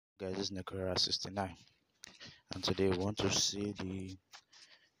Guys, this is Nicola 69, and today we want to see the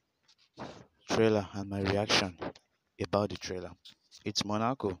trailer and my reaction about the trailer. It's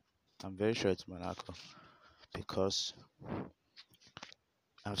Monaco. I'm very sure it's Monaco because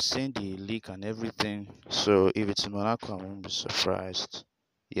I've seen the leak and everything. So if it's Monaco, I won't be surprised.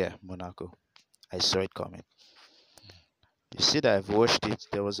 Yeah, Monaco. I saw it coming. You see that I've watched it.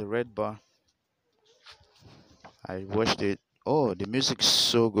 There was a red bar. I watched it. Oh, the music's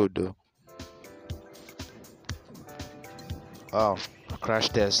so good though. Wow, crash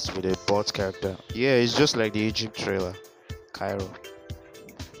test with a bot character. Yeah, it's just like the Egypt trailer. Cairo.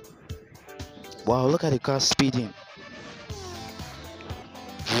 Wow, look at the car speeding.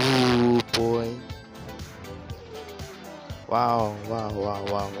 Ooh, boy. Wow, wow, wow,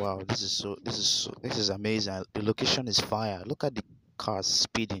 wow, wow. This is amazing. The location is fire. Look at the cars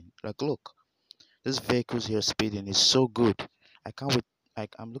speeding. Like, look, this vehicles here speeding is so good. I can't wait.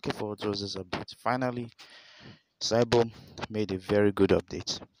 I'm looking forward to this update. Finally, Cyber made a very good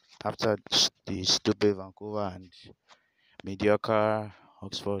update. After the stupid Vancouver and mediocre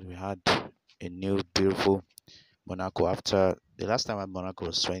Oxford, we had a new beautiful Monaco. After the last time at Monaco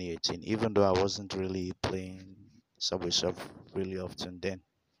was 2018, even though I wasn't really playing Subway Surf really often then.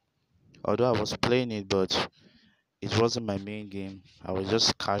 Although I was playing it, but it wasn't my main game. I was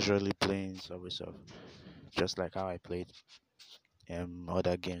just casually playing Subway Surf, just like how I played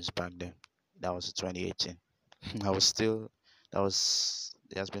other games back then. That was 2018. I was still that was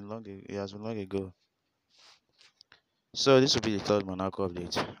it has been long ago. So this will be the third Monaco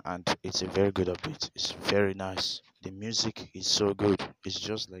update, and it's a very good update. It's very nice. The music is so good. It's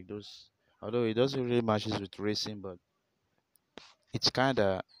just like those, although it doesn't really matches with racing, but it's kind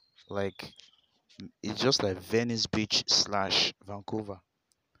of like it's just like Venice Beach slash Vancouver.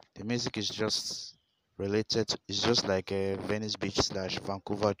 The music is just related. It's just like a Venice Beach slash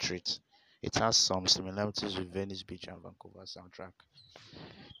Vancouver treat. It has some similarities with Venice Beach and Vancouver soundtrack.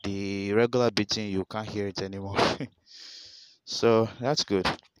 The regular beating you can't hear it anymore. So that's good.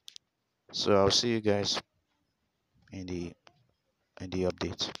 So I'll see you guys in the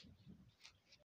update.